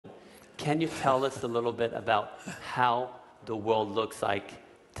Can you tell us a little bit about how the world looks like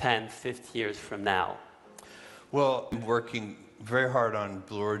 10, 50 years from now? Well, I'm working very hard on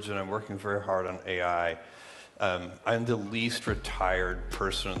Blue Origin. I'm working very hard on AI. I'm the least retired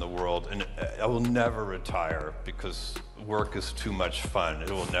person in the world, and I will never retire because work is too much fun.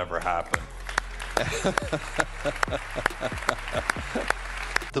 It will never happen.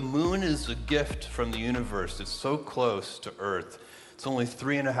 The moon is a gift from the universe. It's so close to Earth. It's only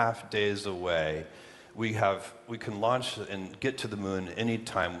 3.5 days away. We can launch and get to the moon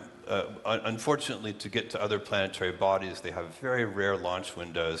anytime. Unfortunately, to get to other planetary bodies, they have very rare launch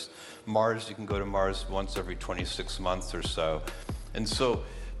windows. Mars, you can go to Mars once every 26 months or so. And so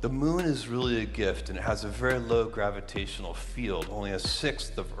the moon is really a gift, and it has a very low gravitational field, only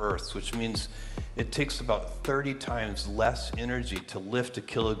 1/6 of Earth's, which means it takes about 30 times less energy to lift a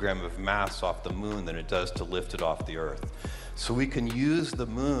kilogram of mass off the moon than it does to lift it off the Earth. So we can use the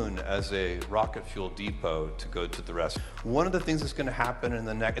moon as a rocket fuel depot to go to the rest. One of the things that's going to happen in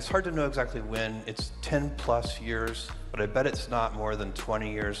the next, it's hard to know exactly when, it's 10 plus years, but I bet it's not more than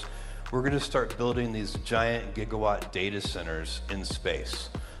 20 years. We're going to start building these giant gigawatt data centers in space.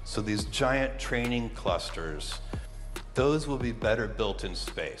 So these giant training clusters, those will be better built in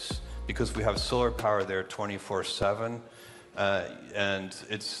space because we have solar power there 24/7, and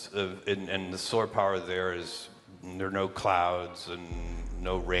the solar power there are no clouds and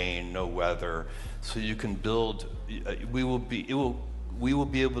no rain, no weather. So you can build. We will be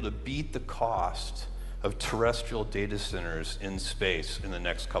able to beat the cost of terrestrial data centers in space in the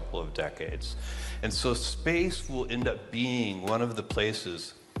next couple of decades. And so space will end up being one of the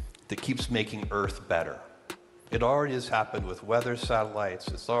places that keeps making Earth better. It already has happened with weather satellites.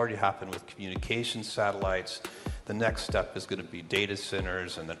 It's already happened with communication satellites. The next step is going to be data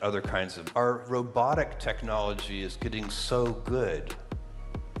centers and then other kinds of... Our robotic technology is getting so good.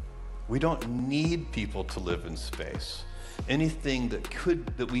 We don't need people to live in space. Anything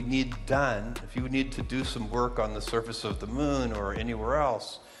that we need done, if you need to do some work on the surface of the moon or anywhere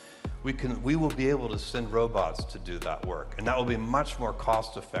else, we will be able to send robots to do that work. And that will be much more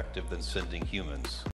cost effective than sending humans.